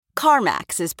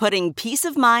CarMax is putting peace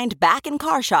of mind back in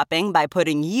car shopping by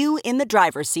putting you in the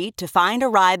driver's seat to find a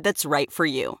ride that's right for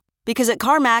you. Because at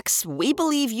CarMax, we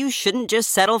believe you shouldn't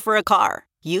just settle for a car.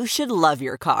 You should love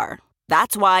your car.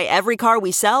 That's why every car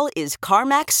we sell is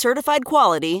CarMax certified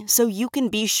quality, so you can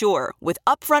be sure with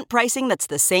upfront pricing that's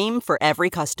the same for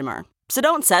every customer. So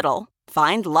don't settle.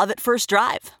 Find love at first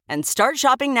drive and start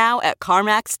shopping now at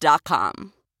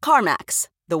CarMax.com. CarMax,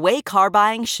 the way car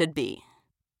buying should be.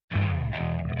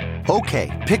 Okay,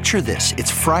 picture this.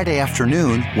 It's Friday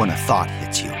afternoon when a thought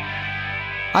hits you.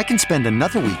 I can spend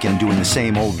another weekend doing the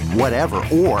same old whatever,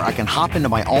 or I can hop into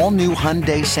my all-new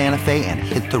Hyundai Santa Fe and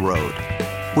hit the road.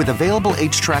 With available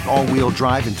H-Track all-wheel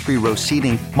drive and 3-row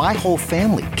seating, my whole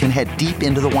family can head deep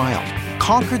into the wild.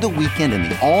 Conquer the weekend in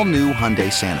the all-new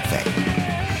Hyundai Santa Fe.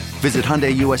 Visit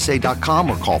HyundaiUSA.com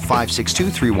or call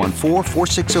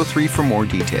 562-314-4603 for more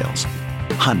details.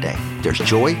 Hyundai, there's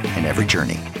joy in every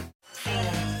journey.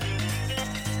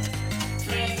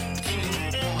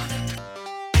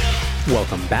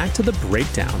 Welcome back to The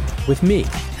Breakdown with me,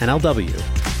 NLW.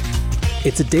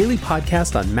 It's a daily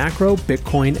podcast on macro,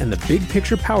 Bitcoin, and the big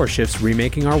picture power shifts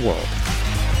remaking our world.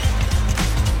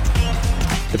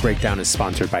 The Breakdown is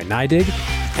sponsored by NYDIG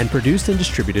and produced and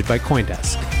distributed by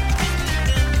CoinDesk.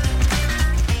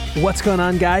 What's going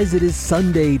on, guys? It is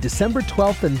Sunday, December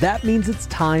 12th, and that means it's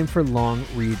time for Long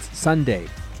Reads Sunday.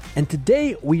 And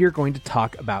today we are going to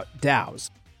talk about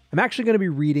DAOs. I'm actually going to be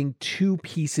reading two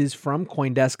pieces from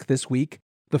CoinDesk this week.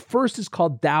 The first is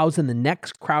called DAOs and the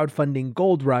Next Crowdfunding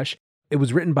Gold Rush. It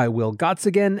was written by Will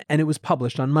Gotzigan, and it was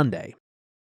published on Monday.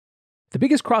 The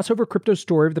biggest crossover crypto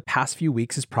story of the past few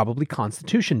weeks is probably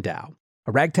Constitution DAO,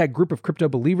 a ragtag group of crypto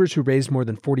believers who raised more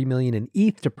than $40 million in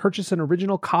ETH to purchase an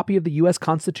original copy of the US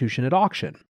Constitution at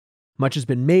auction. Much has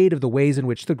been made of the ways in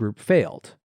which the group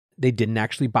failed. They didn't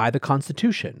actually buy the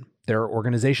Constitution. Their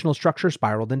organizational structure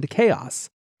spiraled into chaos.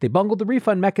 They bungled the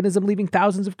refund mechanism, leaving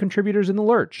thousands of contributors in the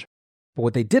lurch. But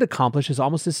what they did accomplish is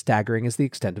almost as staggering as the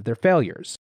extent of their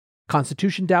failures.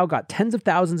 Constitution DAO got tens of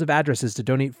thousands of addresses to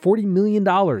donate $40 million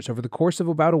over the course of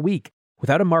about a week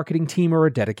without a marketing team or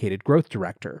a dedicated growth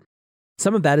director.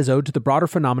 Some of that is owed to the broader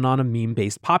phenomenon of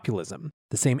meme-based populism,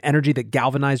 the same energy that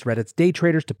galvanized Reddit's day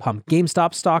traders to pump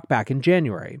GameStop stock back in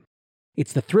January.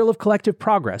 It's the thrill of collective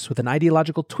progress with an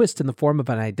ideological twist in the form of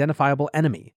an identifiable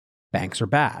enemy. Banks are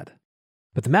bad.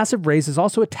 But the massive raise is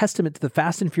also a testament to the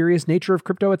fast and furious nature of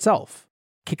crypto itself.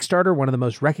 Kickstarter, one of the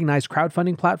most recognized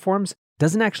crowdfunding platforms,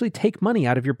 doesn't actually take money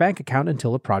out of your bank account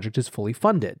until a project is fully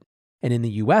funded. And in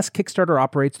the US, Kickstarter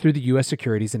operates through the US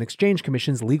Securities and Exchange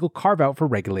Commission's legal carve-out for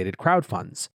regulated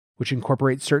crowdfunds, which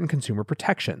incorporates certain consumer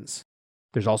protections.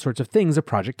 There's all sorts of things a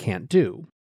project can't do.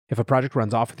 If a project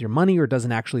runs off with your money or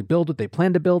doesn't actually build what they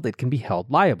plan to build, it can be held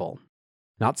liable.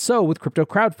 Not so with crypto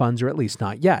crowdfunds, or at least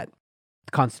not yet.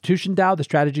 The Constitution DAO, the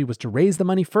strategy was to raise the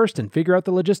money first and figure out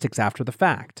the logistics after the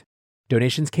fact.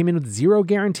 Donations came in with zero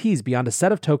guarantees beyond a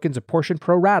set of tokens apportioned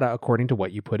pro rata according to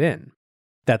what you put in.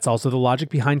 That's also the logic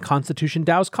behind Constitution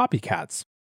DAO's copycats.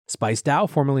 Spice DAO,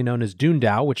 formerly known as Dune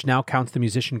DAO, which now counts the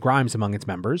musician Grimes among its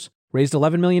members, raised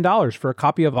 $11 million for a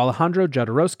copy of Alejandro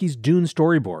Jodorowsky's Dune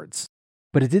storyboards.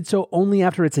 But it did so only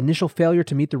after its initial failure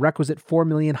to meet the requisite $4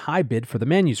 million high bid for the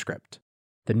manuscript.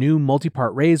 The new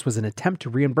multi-part raise was an attempt to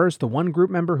reimburse the one group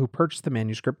member who purchased the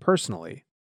manuscript personally.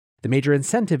 The major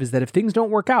incentive is that if things don't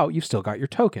work out, you've still got your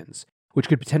tokens, which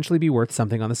could potentially be worth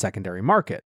something on the secondary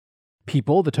market.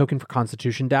 People, the token for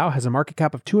Constitution DAO, has a market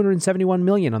cap of $271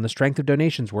 million on the strength of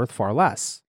donations worth far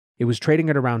less. It was trading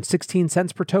at around 16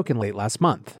 cents per token late last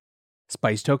month.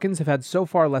 Spice tokens have had so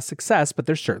far less success, but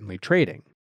they're certainly trading.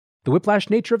 The whiplash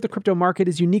nature of the crypto market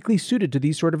is uniquely suited to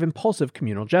these sort of impulsive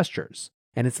communal gestures,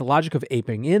 and it's the logic of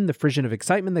aping in the frisson of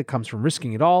excitement that comes from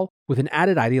risking it all with an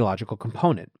added ideological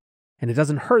component. And it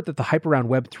doesn't hurt that the hype around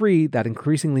Web3, that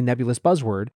increasingly nebulous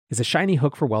buzzword, is a shiny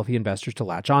hook for wealthy investors to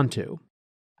latch onto.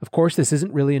 Of course, this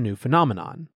isn't really a new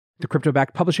phenomenon. The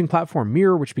crypto-backed publishing platform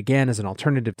Mirror, which began as an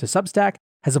alternative to Substack,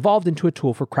 has evolved into a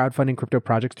tool for crowdfunding crypto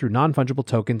projects through non-fungible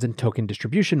tokens and token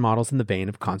distribution models in the vein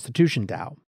of Constitution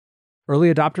DAO.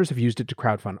 Early adopters have used it to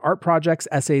crowdfund art projects,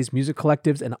 essays, music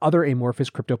collectives, and other amorphous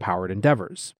crypto-powered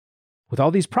endeavors. With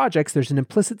all these projects, there's an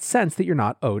implicit sense that you're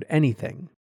not owed anything.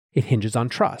 It hinges on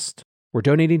trust. Where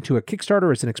donating to a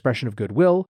Kickstarter is an expression of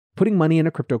goodwill, putting money in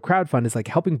a crypto crowdfund is like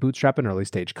helping bootstrap an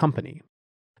early-stage company.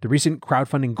 The recent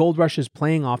crowdfunding gold rush is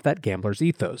playing off that gambler's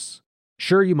ethos.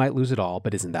 Sure, you might lose it all,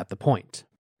 but isn't that the point?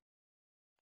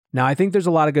 Now, I think there's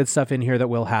a lot of good stuff in here that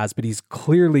Will has, but he's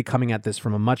clearly coming at this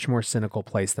from a much more cynical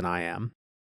place than I am.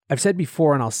 I've said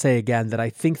before, and I'll say again, that I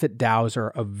think that DAOs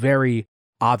are a very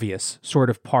obvious sort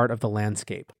of part of the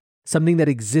landscape. something that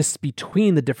exists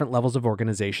between the different levels of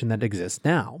organization that exist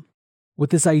now. What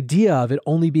this idea of it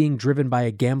only being driven by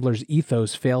a gambler's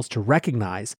ethos fails to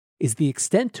recognize is the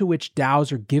extent to which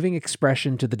DAOs are giving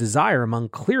expression to the desire among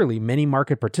clearly many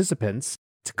market participants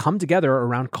to come together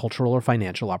around cultural or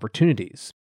financial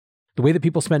opportunities. The way that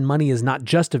people spend money is not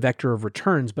just a vector of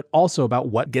returns, but also about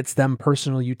what gets them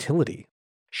personal utility.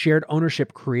 Shared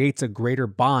ownership creates a greater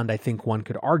bond, I think one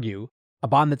could argue, a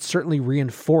bond that's certainly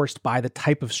reinforced by the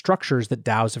type of structures that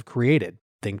DAOs have created.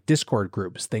 Think Discord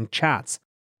groups, think chats.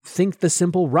 Think the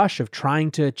simple rush of trying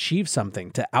to achieve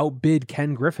something, to outbid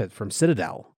Ken Griffith from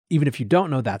Citadel, even if you don't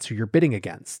know that's who you're bidding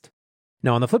against.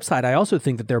 Now, on the flip side, I also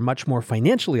think that they're much more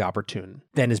financially opportune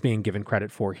than is being given credit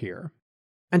for here.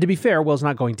 And to be fair, Will's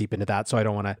not going deep into that, so I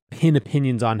don't want to pin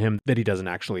opinions on him that he doesn't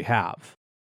actually have.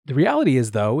 The reality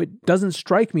is, though, it doesn't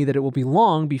strike me that it will be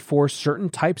long before certain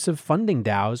types of funding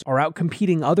DAOs are out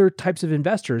competing other types of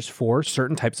investors for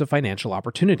certain types of financial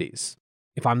opportunities.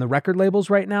 If I'm the record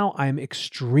labels right now, I am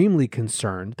extremely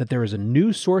concerned that there is a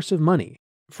new source of money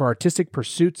for artistic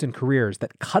pursuits and careers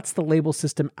that cuts the label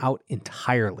system out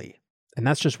entirely. And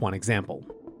that's just one example.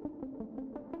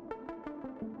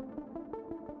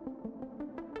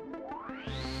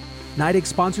 NYDIG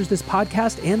sponsors this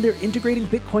podcast, and they're integrating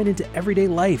Bitcoin into everyday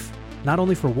life, not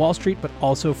only for Wall Street, but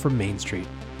also for Main Street.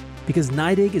 Because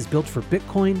NYDIG is built for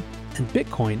Bitcoin, and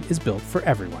Bitcoin is built for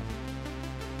everyone.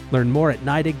 Learn more at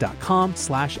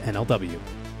NYDIG.com/NLW.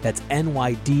 That's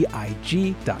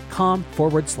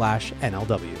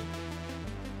NYDIG.com/NLW.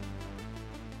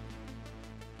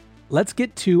 Let's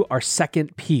get to our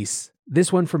second piece.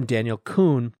 This one from Daniel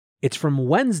Kuhn. It's from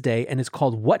Wednesday and is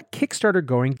called What Kickstarter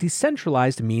Going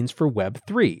Decentralized Means for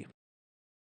Web3.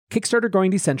 Kickstarter Going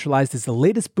Decentralized is the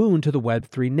latest boon to the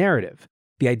Web3 narrative,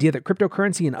 the idea that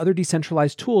cryptocurrency and other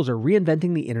decentralized tools are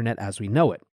reinventing the internet as we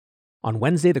know it. On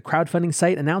Wednesday, the crowdfunding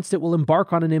site announced it will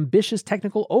embark on an ambitious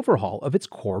technical overhaul of its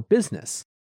core business.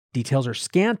 Details are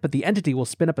scant, but the entity will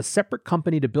spin up a separate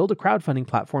company to build a crowdfunding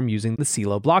platform using the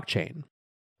Celo blockchain.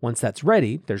 Once that's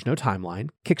ready, there's no timeline,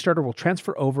 Kickstarter will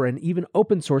transfer over and even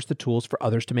open source the tools for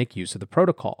others to make use of the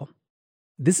protocol.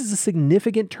 This is a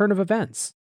significant turn of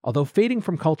events. Although fading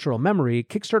from cultural memory,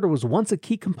 Kickstarter was once a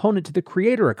key component to the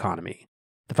creator economy,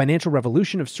 the financial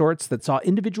revolution of sorts that saw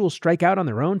individuals strike out on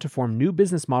their own to form new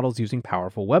business models using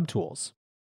powerful web tools.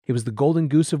 It was the golden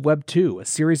goose of Web 2, a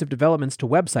series of developments to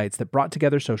websites that brought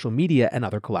together social media and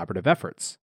other collaborative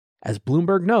efforts. As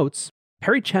Bloomberg notes,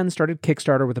 Perry Chen started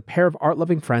Kickstarter with a pair of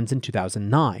art-loving friends in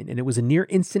 2009, and it was a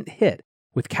near-instant hit,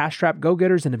 with cash-strapped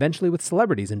go-getters and eventually with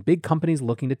celebrities and big companies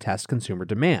looking to test consumer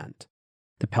demand.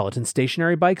 The Peloton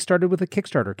stationary bike started with a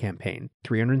Kickstarter campaign,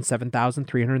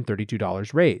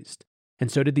 $307,332 raised.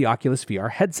 And so did the Oculus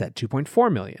VR headset,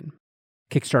 $2.4 million.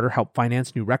 Kickstarter helped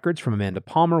finance new records from Amanda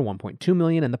Palmer, $1.2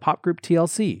 million, and the pop group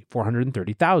TLC,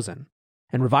 $430,000,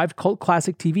 and revived cult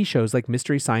classic TV shows like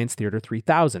Mystery Science Theater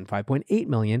 3000, $5.8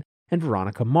 million, and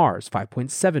Veronica Mars,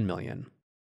 $5.7 million.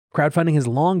 Crowdfunding has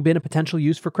long been a potential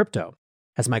use for crypto.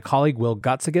 As my colleague Will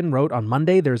Gutzigan wrote on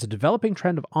Monday, there is a developing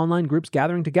trend of online groups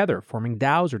gathering together, forming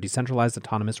DAOs or decentralized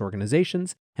autonomous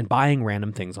organizations, and buying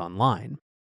random things online.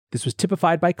 This was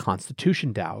typified by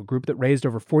Constitution DAO, a group that raised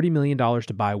over $40 million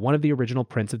to buy one of the original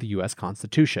prints of the U.S.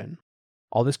 Constitution.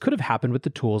 All this could have happened with the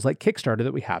tools like Kickstarter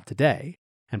that we have today,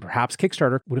 and perhaps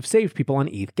Kickstarter would have saved people on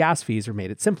ETH gas fees or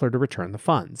made it simpler to return the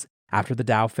funds, after the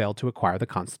DAO failed to acquire the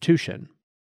Constitution.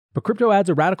 But crypto adds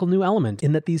a radical new element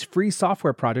in that these free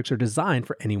software projects are designed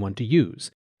for anyone to use,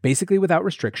 basically without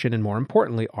restriction and more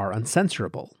importantly are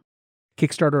uncensorable.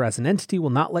 Kickstarter as an entity will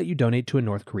not let you donate to a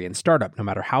North Korean startup, no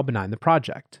matter how benign the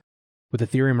project. With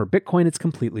Ethereum or Bitcoin, it's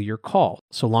completely your call,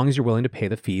 so long as you're willing to pay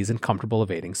the fees and comfortable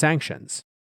evading sanctions.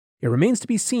 It remains to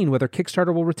be seen whether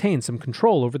Kickstarter will retain some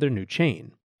control over their new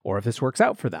chain, or if this works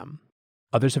out for them.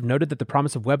 Others have noted that the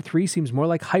promise of Web3 seems more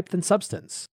like hype than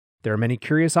substance. There are many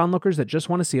curious onlookers that just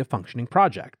want to see a functioning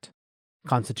project.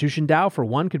 Constitution DAO, for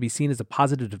one, could be seen as a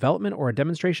positive development or a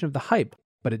demonstration of the hype,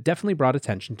 but it definitely brought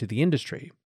attention to the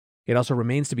industry. It also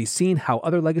remains to be seen how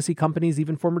other legacy companies,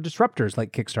 even former disruptors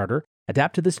like Kickstarter,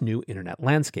 adapt to this new internet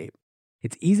landscape.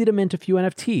 It's easy to mint a few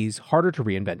NFTs, harder to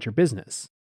reinvent your business.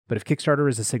 But if Kickstarter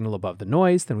is a signal above the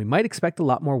noise, then we might expect a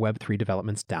lot more Web3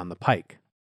 developments down the pike.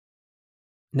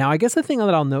 Now, I guess the thing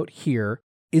that I'll note here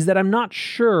is that I'm not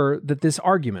sure that this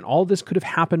argument, all this could have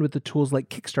happened with the tools like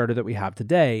Kickstarter that we have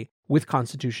today, with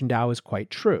Constitution DAO is quite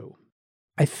true.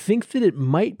 I think that it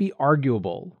might be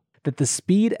arguable that the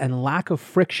speed and lack of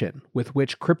friction with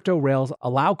which crypto rails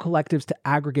allow collectives to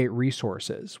aggregate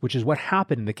resources, which is what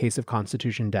happened in the case of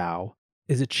Constitution DAO,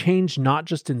 is a change not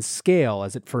just in scale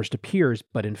as it first appears,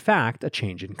 but in fact a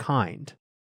change in kind.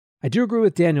 I do agree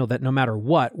with Daniel that no matter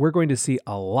what, we're going to see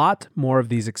a lot more of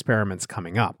these experiments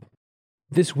coming up.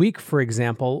 This week, for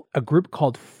example, a group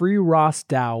called Free Ross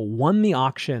DAO won the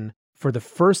auction for the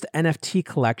first NFT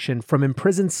collection from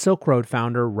imprisoned Silk Road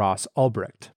founder Ross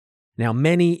Ulbricht. Now,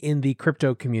 many in the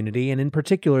crypto community, and in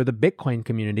particular the Bitcoin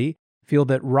community, feel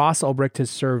that Ross Ulbricht has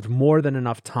served more than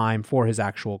enough time for his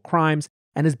actual crimes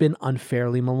and has been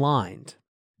unfairly maligned.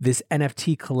 This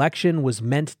NFT collection was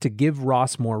meant to give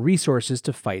Ross more resources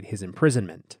to fight his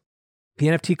imprisonment. The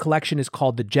NFT collection is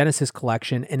called the Genesis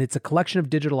Collection, and it's a collection of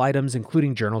digital items,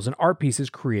 including journals and art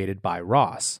pieces created by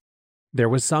Ross. There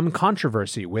was some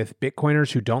controversy with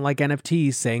Bitcoiners who don't like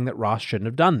NFTs saying that Ross shouldn't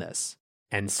have done this,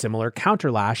 and similar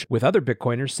counterlash with other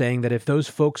Bitcoiners saying that if those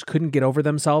folks couldn't get over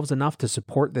themselves enough to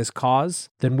support this cause,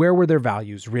 then where were their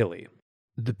values really?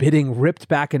 The bidding ripped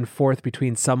back and forth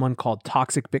between someone called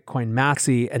Toxic Bitcoin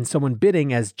Maxi and someone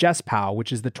bidding as Jess Powell,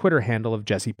 which is the Twitter handle of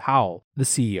Jesse Powell, the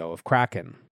CEO of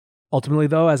Kraken. Ultimately,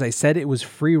 though, as I said, it was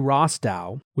Free Ross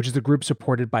DAO, which is the group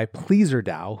supported by Pleaser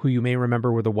DAO, who you may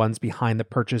remember were the ones behind the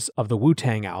purchase of the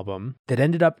Wu-Tang album, that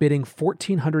ended up bidding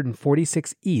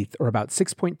 1,446 ETH, or about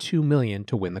 $6.2 million,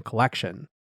 to win the collection.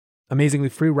 Amazingly,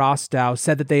 Free Ross DAO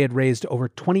said that they had raised over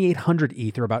 2,800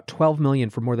 ETH, or about $12 million,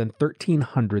 for more than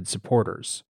 1,300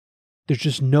 supporters. There's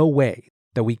just no way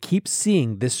that we keep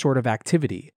seeing this sort of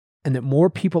activity, and that more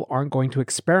people aren't going to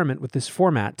experiment with this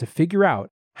format to figure out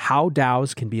how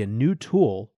DAOs can be a new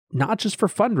tool, not just for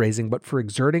fundraising, but for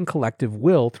exerting collective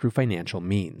will through financial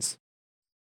means.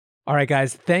 All right,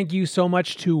 guys, thank you so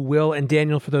much to Will and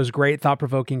Daniel for those great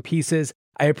thought-provoking pieces.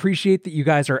 I appreciate that you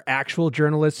guys are actual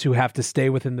journalists who have to stay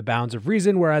within the bounds of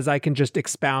reason, whereas I can just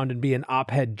expound and be an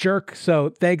op-ed jerk. So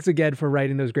thanks again for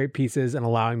writing those great pieces and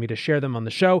allowing me to share them on the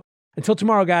show. Until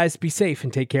tomorrow, guys, be safe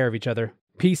and take care of each other.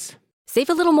 Peace. Save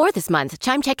a little more this month.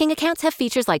 Chime checking accounts have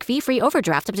features like fee-free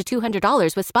overdraft up to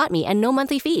 $200 with SpotMe and no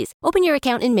monthly fees. Open your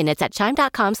account in minutes at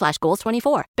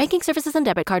chime.com/goals24. Banking services and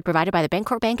debit card provided by the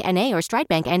Bancorp Bank N.A. or Stride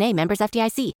Bank N.A. members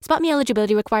FDIC. SpotMe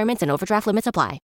eligibility requirements and overdraft limits apply.